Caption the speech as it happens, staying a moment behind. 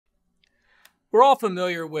We're all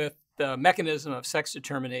familiar with the mechanism of sex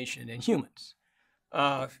determination in humans.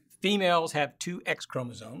 Females have two X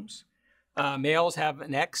chromosomes. Males have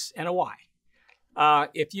an X and a Y.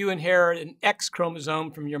 If you inherit an X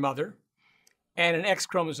chromosome from your mother and an X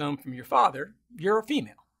chromosome from your father, you're a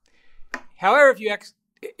female. However, if you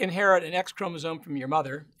inherit an X chromosome from your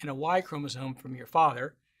mother and a Y chromosome from your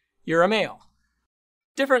father, you're a male.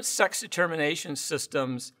 Different sex determination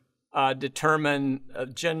systems determine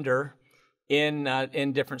gender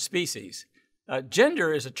in different species.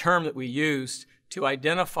 Gender is a term that we use to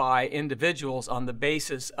identify individuals on the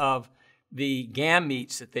basis of the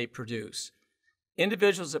gametes that they produce.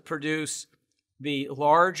 Individuals that produce the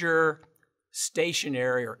larger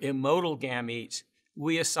stationary or immotile gametes,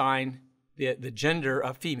 we assign the gender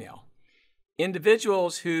of female.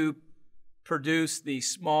 Individuals who produce the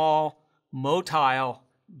small motile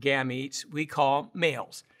gametes, we call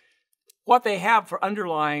males. What they have for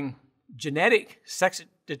underlying genetic sex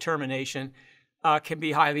determination can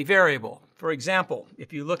be highly variable. For example,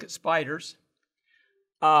 if you look at spiders,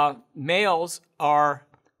 males are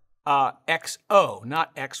XO,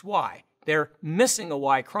 not XY. They're missing a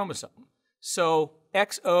Y chromosome. So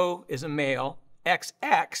XO is a male,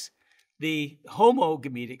 XX, the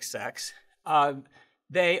homogametic sex,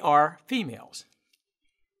 they are females.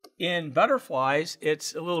 In butterflies,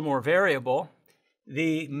 it's a little more variable.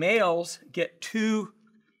 The males get two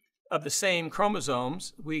of the same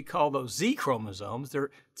chromosomes. We call those Z chromosomes.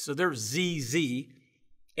 They're ZZ.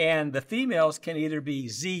 And the females can either be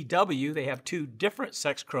ZW, they have two different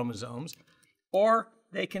sex chromosomes, or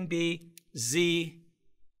they can be Z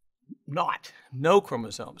naught, no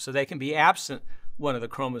chromosomes. So they can be absent one of the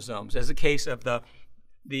chromosomes, as the case of the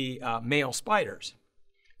male spiders.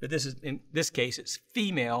 But in this case, it's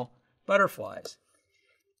female butterflies.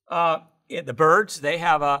 The birds, they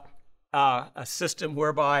have a system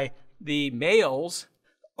whereby the males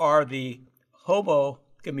are the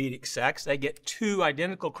homogametic sex. They get two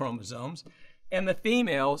identical chromosomes. And the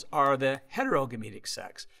females are the heterogametic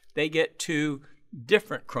sex. They get two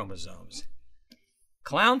different chromosomes.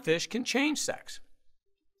 Clownfish can change sex.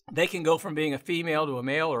 They can go from being a female to a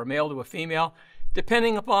male or a male to a female,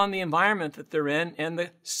 depending upon the environment that they're in and the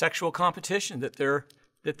sexual competition that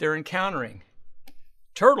they're encountering.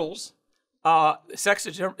 Turtles, sex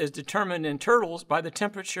is determined in turtles by the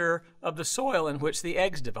temperature of the soil in which the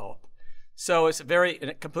eggs develop. So it's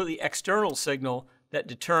a completely external signal that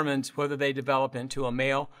determines whether they develop into a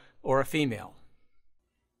male or a female.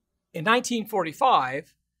 In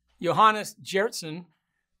 1945, Johannes Gertsen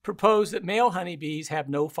proposed that male honeybees have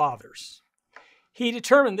no fathers. He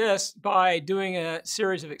determined this by doing a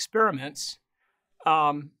series of experiments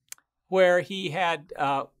where he had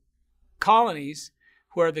colonies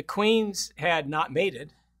where the queens had not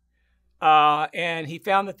mated, and he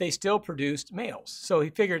found that they still produced males. So he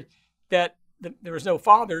figured that there was no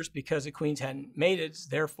fathers because the queens hadn't mated,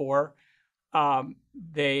 therefore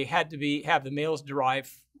they had to have the males derived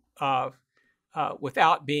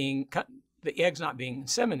without the eggs not being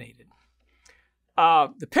inseminated.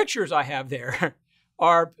 The pictures I have there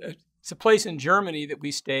are, it's a place in Germany that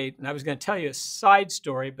we stayed, and I was going to tell you a side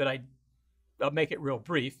story, but I'll make it real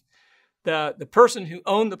brief. The person who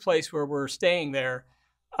owned the place where we're staying there,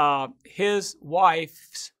 his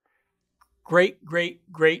wife's great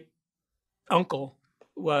uncle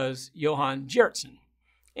was Johann Gertsen.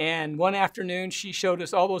 And one afternoon, she showed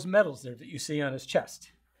us all those medals there that you see on his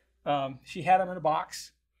chest. She had them in a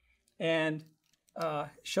box and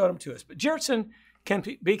showed them to us. But Gertsen can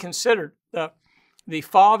be considered the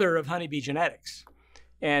father of honeybee genetics.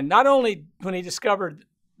 And not only when he discovered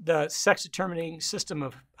the sex determining system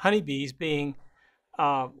of honeybees being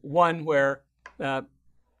one where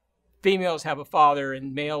females have a father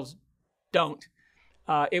and males don't,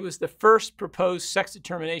 it was the first proposed sex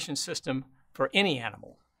determination system for any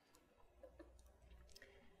animal.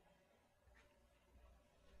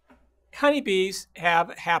 Honeybees have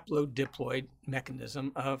a haplodiploid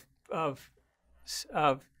mechanism of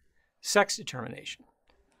sex determination.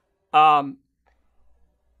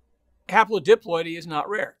 Haplodiploidy is not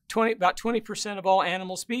rare. About 20% of all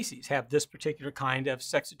animal species have this particular kind of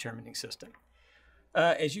sex determining system.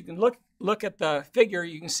 As you can look at the figure,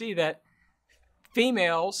 you can see that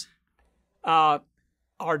females are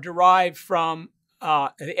derived from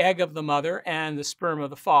the egg of the mother and the sperm of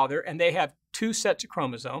the father, and they have two sets of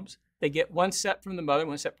chromosomes. They get one set from the mother,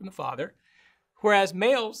 one set from the father, whereas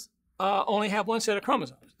males only have one set of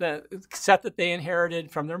chromosomes, the set that they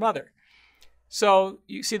inherited from their mother. So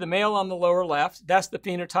you see the male on the lower left, that's the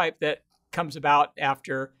phenotype that comes about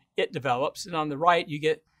after it develops. And on the right, you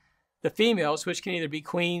get the females, which can either be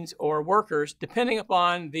queens or workers, depending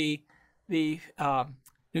upon the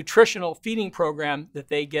nutritional feeding program that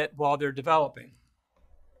they get while they're developing.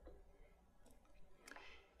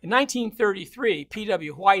 In 1933,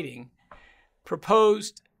 P.W. Whiting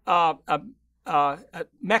proposed a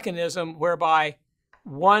mechanism whereby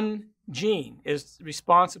one gene is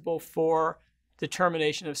responsible for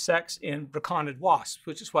determination of sex in braconid wasps,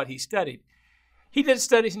 which is what he studied. He did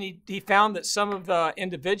studies and he found that some of the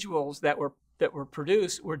individuals that were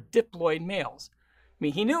produced were diploid males. I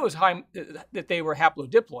mean, he knew it was that they were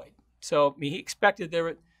haplodiploid. So I mean, he expected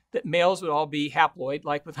that males would all be haploid,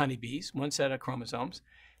 like with honeybees, one set of chromosomes,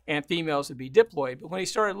 and females would be diploid. But when he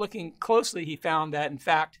started looking closely, he found that, in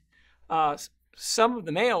fact, some of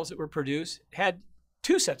the males that were produced had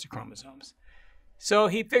two sets of chromosomes. So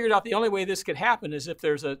he figured out the only way this could happen is if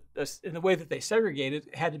there's in the way that they segregated,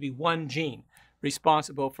 it had to be one gene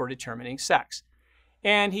responsible for determining sex.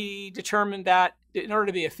 And he determined that in order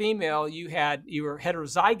to be a female, you were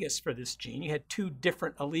heterozygous for this gene. You had two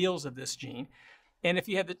different alleles of this gene. And if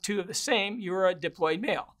you had the two of the same, you were a diploid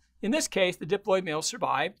male. In this case, the diploid males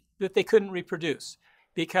survived, but they couldn't reproduce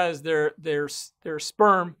because their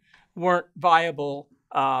sperm weren't viable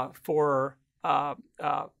for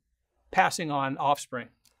passing on offspring.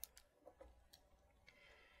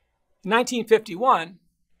 In 1951,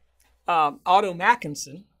 Otto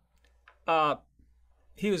Mackensen,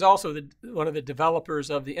 he was also one of the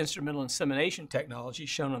developers of the instrumental insemination technology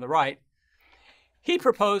shown on the right. He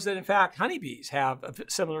proposed that, in fact, honeybees have a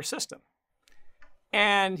similar system.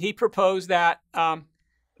 And he proposed that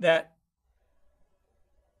that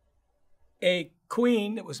a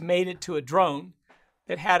queen that was mated to a drone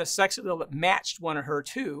that had a sex allele that matched one of her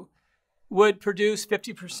two would produce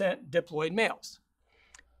 50% diploid males.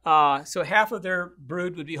 So half of their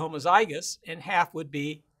brood would be homozygous and half would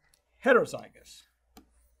be heterozygous.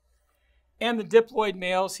 And the diploid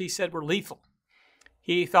males, he said, were lethal.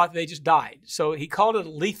 He thought they just died. So he called it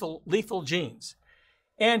lethal genes.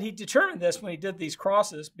 And he determined this when he did these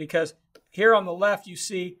crosses because here on the left you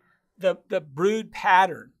see the brood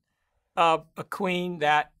pattern of a queen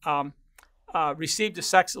that received a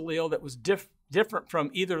sex allele that was different from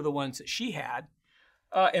either of the ones that she had.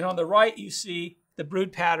 And on the right you see the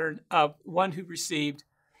brood pattern of one who received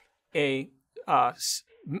was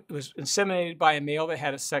inseminated by a male that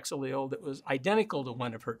had a sex allele that was identical to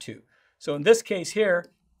one of her two. So in this case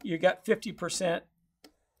here, you got 50%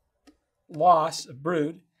 loss of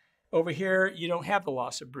brood. Over here, you don't have the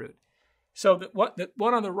loss of brood. So the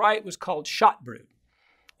one on the right was called shot brood.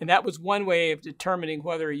 And that was one way of determining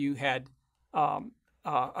whether you had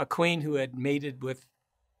a queen who had mated with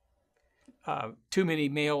too many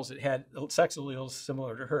males that had sex alleles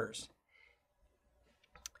similar to hers.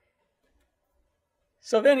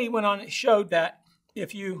 So then he went on and showed that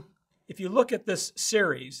if you look at this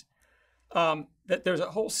series, that there's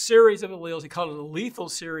a whole series of alleles. He called it a lethal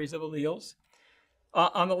series of alleles.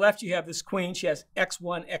 On the left, you have this queen. She has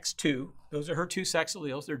X1, X2. Those are her two sex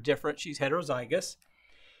alleles. They're different. She's heterozygous.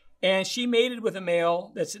 And she mated with a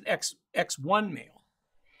male that's an X1 male.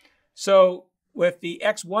 So with the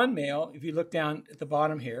X1 male, if you look down at the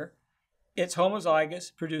bottom here, it's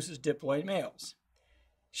homozygous, produces diploid males.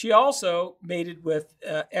 She also mated with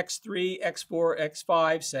X3, X4,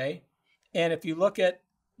 X5, say. And if you look at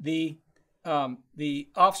the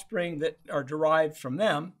offspring that are derived from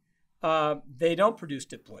them, they don't produce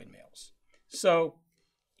diploid males. So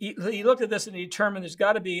he looked at this and he determined there's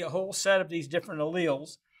got to be a whole set of these different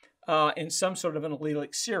alleles in some sort of an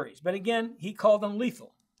allelic series. But again, he called them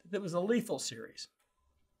lethal. It was a lethal series.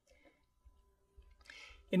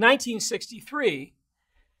 In 1963,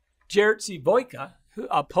 Jerzy Wojtka,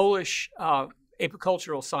 a Polish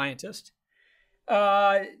apicultural scientist,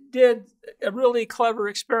 did a really clever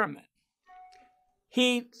experiment.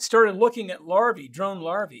 He started looking at larvae, drone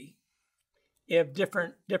larvae, of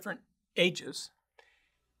different ages,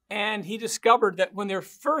 and he discovered that when they're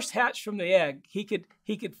first hatched from the egg, he could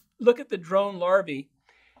look at the drone larvae,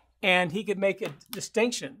 and he could make a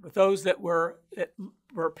distinction with those that were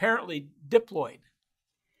apparently diploid.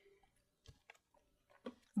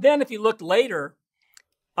 Then, if you looked later,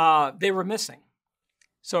 they were missing.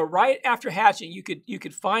 So right after hatching, you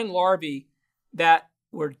could find larvae that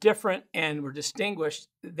were different and were distinguished,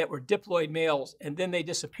 that were diploid males, and then they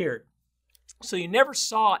disappeared. So you never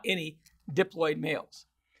saw any diploid males.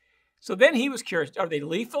 So then he was curious, are they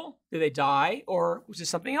lethal? Did they die? Or was there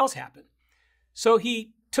something else happen? So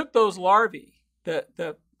he took those larvae, the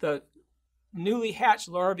newly hatched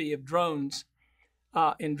larvae of drones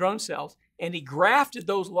in drone cells, and he grafted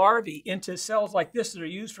those larvae into cells like this that are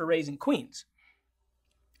used for raising queens.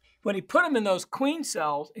 When he put them in those queen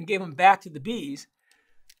cells and gave them back to the bees,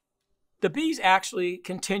 the bees actually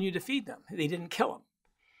continued to feed them. They didn't kill them.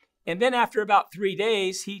 And then after about 3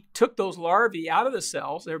 days, he took those larvae out of the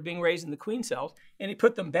cells. They were being raised in the queen cells, and he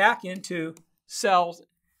put them back into cells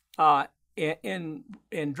in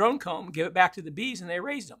drone comb, give it back to the bees, and they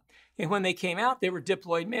raised them. And when they came out, they were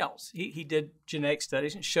diploid males. He did genetic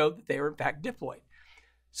studies and showed that they were in fact diploid.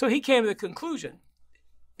 So he came to the conclusion,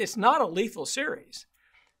 it's not a lethal series.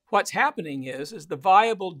 What's happening is the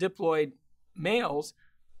viable diploid males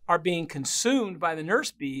are being consumed by the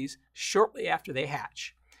nurse bees shortly after they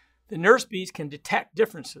hatch. The nurse bees can detect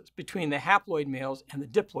differences between the haploid males and the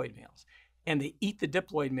diploid males, and they eat the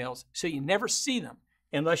diploid males, so you never see them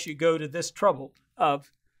unless you go to this trouble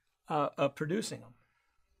of producing them.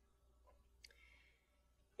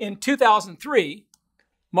 In 2003,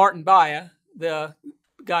 Martin Baia, the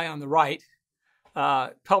guy on the right,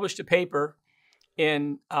 published a paper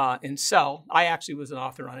in Cell. I actually was an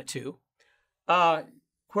author on it too,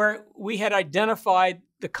 where we had identified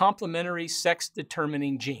the complementary sex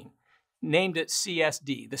determining gene, named it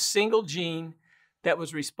CSD, the single gene that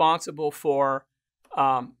was responsible for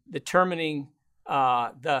determining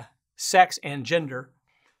the sex and gender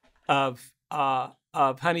of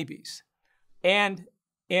honeybees. And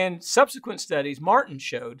in subsequent studies, Martin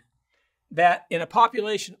showed that in a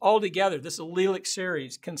population altogether, this allelic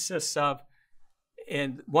series consists of,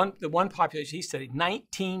 in the one population he studied,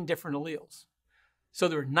 19 different alleles. So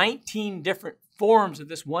there were 19 different forms of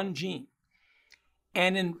this one gene.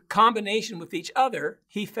 And in combination with each other,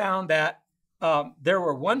 he found that there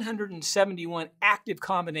were 171 active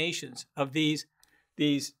combinations of these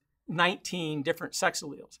 19 different sex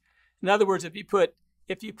alleles. In other words, if you put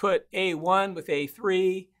A1 with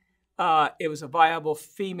A3, it was a viable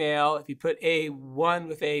female. If you put A1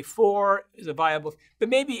 with A4, it was a viable, but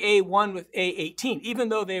maybe A1 with A18, even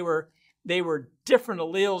though they were different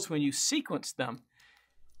alleles when you sequenced them,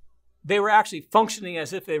 they were actually functioning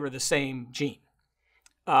as if they were the same gene.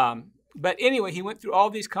 But anyway, he went through all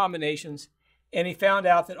these combinations, and he found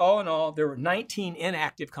out that all in all, there were 19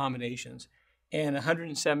 inactive combinations and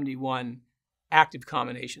 171 active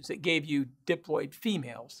combinations that gave you diploid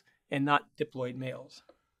females and not diploid males.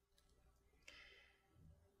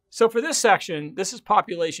 So for this section, this is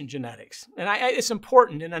population genetics. And it's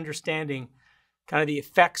important in understanding kind of the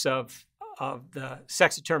effects of the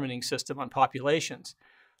sex determining system on populations.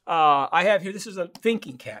 I have here, this is a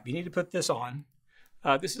thinking cap. You need to put this on.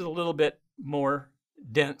 This is a little bit more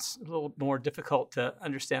dense, a little more difficult to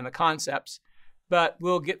understand the concepts, but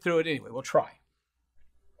we'll get through it anyway. We'll try.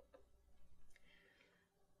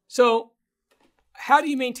 So how do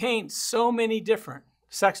you maintain so many different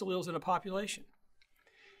sex alleles in a population?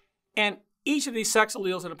 And each of these sex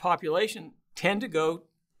alleles in a population tend to go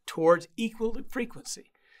towards equal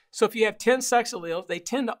frequency. So if you have 10 sex alleles, they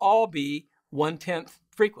tend to all be 1/10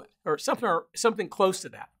 frequent, or something close to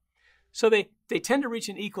that. So they tend to reach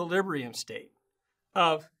an equilibrium state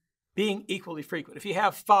of being equally frequent. If you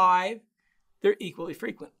have 5, they're equally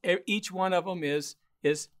frequent. Each one of them is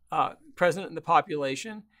present in the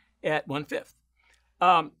population at 1/5.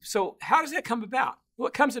 So how does that come about? Well,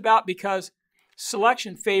 it comes about because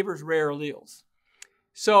selection favors rare alleles.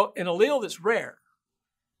 So an allele that's rare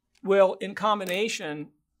will, in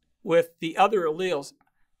combination with the other alleles,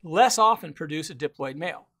 less often produce a diploid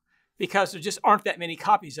male because there just aren't that many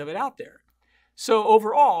copies of it out there. So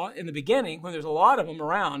overall, in the beginning, when there's a lot of them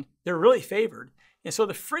around, they're really favored. And so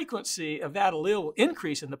the frequency of that allele will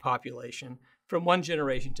increase in the population from one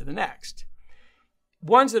generation to the next.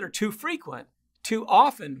 Ones that are too frequent, too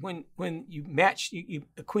often, when you match,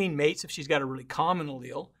 a queen mates, if she's got a really common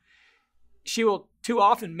allele, she will too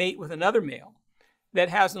often mate with another male that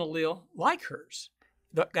has an allele like hers,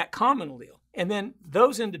 that common allele. And then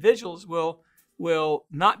those individuals will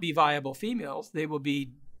not be viable females. They will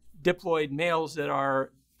be diploid males that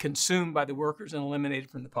are consumed by the workers and eliminated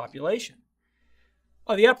from the population.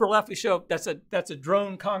 On the upper left, we show that's a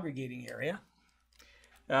drone congregating area.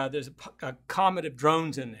 There's a comet of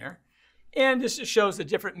drones in there. And this just shows the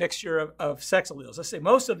different mixture of sex alleles. Let's say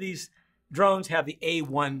most of these drones have the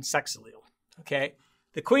A1 sex allele, okay?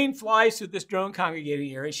 The queen flies through this drone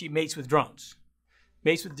congregating area. She mates with drones,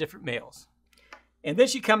 mates with different males. And then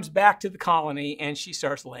she comes back to the colony and she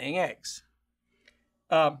starts laying eggs.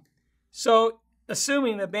 So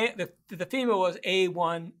assuming the female was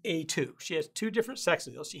A1, A2, she has 2 different sex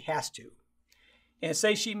alleles, she has to. And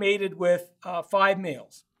say she mated with 5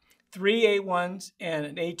 males, 3 A1s and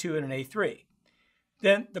an A2 and an A3.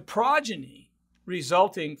 Then the progeny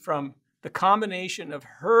resulting from the combination of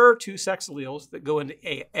her 2 sex alleles that go into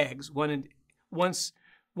eggs, one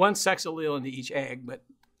sex allele into each egg, but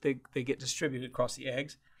they get distributed across the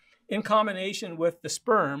eggs, in combination with the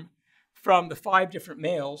sperm, from the 5 different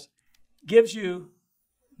males gives you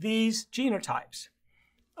these genotypes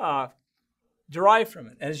derived from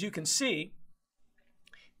it. As you can see,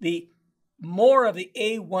 the more of the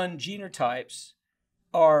A1 genotypes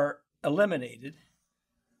are eliminated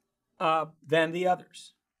than the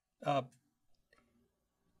others.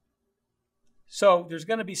 So there's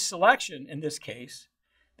going to be selection in this case.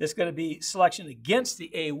 There's going to be selection against the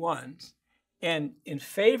A1s and in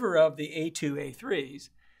favor of the A2, A3s.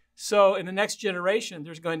 So in the next generation,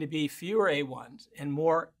 there's going to be fewer A1s and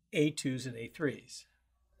more A2s and A3s.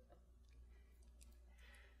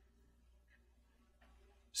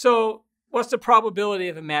 So what's the probability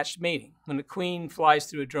of a matched mating when a queen flies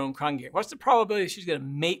through a drone congregate? What's the probability she's going to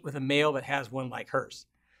mate with a male that has one like hers?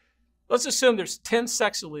 Let's assume there's 10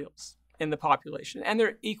 sex alleles in the population, and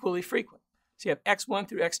they're equally frequent. So you have X1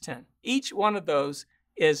 through X10. Each one of those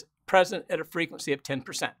is present at a frequency of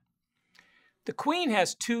 10%. The queen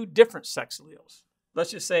has 2 different sex alleles.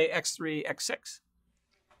 Let's just say X3, X6.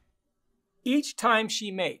 Each time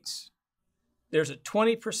she mates, there's a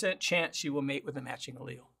 20% chance she will mate with a matching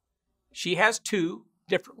allele. She has 2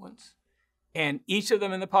 different ones, and each of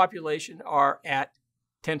them in the population are at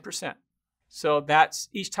 10%. So that's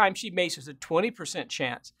each time she mates, there's a 20%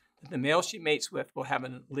 chance that the male she mates with will have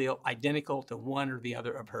an allele identical to one or the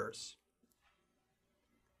other of hers.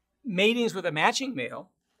 Matings with a matching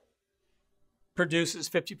male produces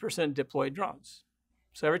 50% diploid drones.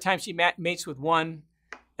 So every time she mates with one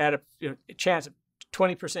at a chance of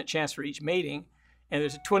 20% chance for each mating, and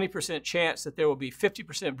there's a 20% chance that there will be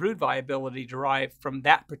 50% brood viability derived from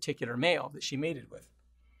that particular male that she mated with.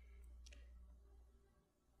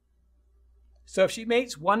 So if she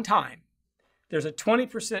mates one time, there's a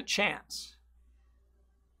 20% chance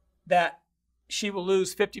that she will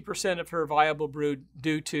lose 50% of her viable brood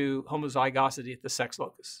due to homozygosity at the sex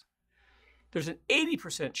locus. There's an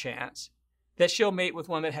 80% chance that she'll mate with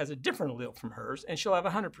one that has a different allele from hers, and she'll have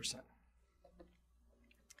 100%.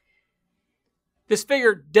 This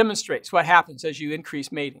figure demonstrates what happens as you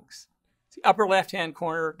increase matings. The upper left-hand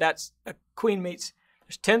corner, that's a queen mates.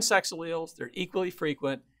 There's 10 sex alleles. They're equally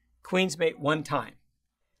frequent. Queens mate one time.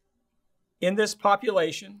 In this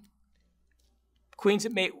population, queens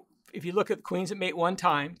that mate, if you look at the queens that mate one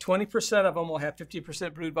time, 20% of them will have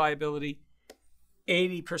 50% brood viability.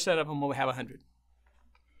 80% of them will have 100.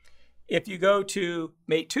 If you go to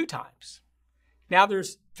mate 2 times, now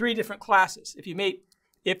there's 3 different classes. If you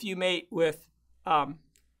mate with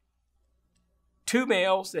 2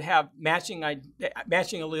 males that have matching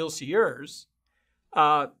alleles to yours,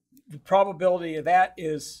 the probability of that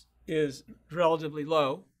is relatively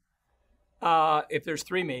low. If there's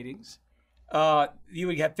 3 matings, you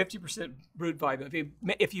would have 50% brood viability.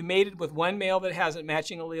 If you mated with one male that has a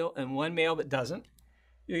matching allele and one male that doesn't,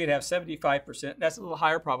 you're going to have 75%. That's a little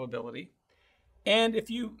higher probability. And if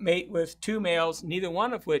you mate with 2 males, neither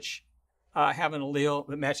one of which have an allele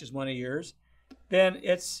that matches one of yours, then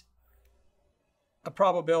it's a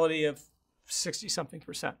probability of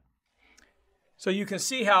 60-something%. So you can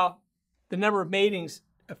see how the number of matings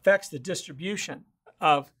affects the distribution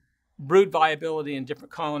of brood viability in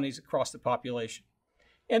different colonies across the population.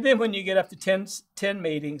 And then when you get up to 10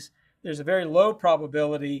 matings, there's a very low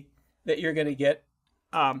probability that you're going to get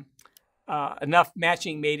enough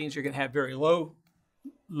matching matings. You're going to have very low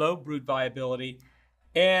brood viability.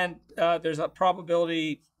 And there's a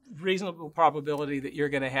reasonable probability that you're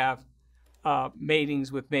going to have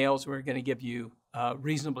matings with males who are going to give you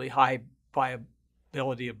reasonably high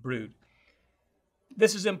viability of brood.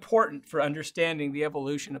 This is important for understanding the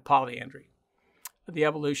evolution of polyandry, the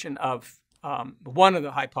evolution of one of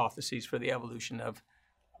the hypotheses for the evolution of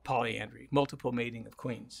polyandry, multiple mating of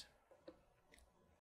queens.